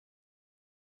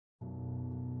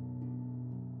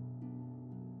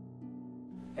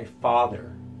A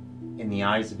father, in the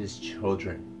eyes of his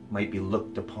children, might be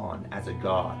looked upon as a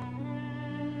god,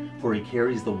 for he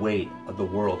carries the weight of the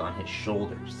world on his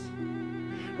shoulders.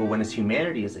 But when his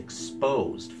humanity is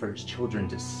exposed for his children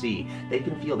to see, they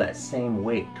can feel that same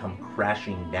weight come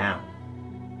crashing down.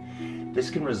 This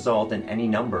can result in any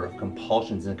number of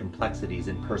compulsions and complexities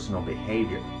in personal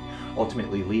behavior,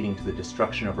 ultimately leading to the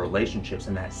destruction of relationships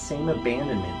and that same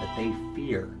abandonment that they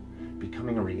fear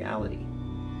becoming a reality.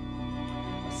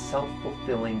 A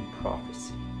self-fulfilling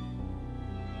prophecy.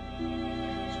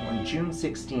 So on June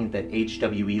 16th at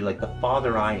HWE, like the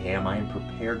father I am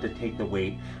prepared to take the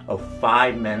weight of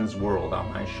 5 men's world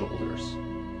on my shoulders.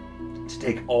 To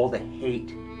take all the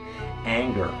hate,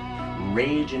 anger,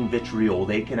 rage, and vitriol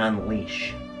they can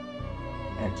unleash,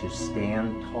 and to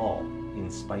stand tall in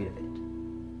spite of it.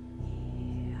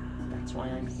 That's why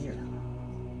I'm here.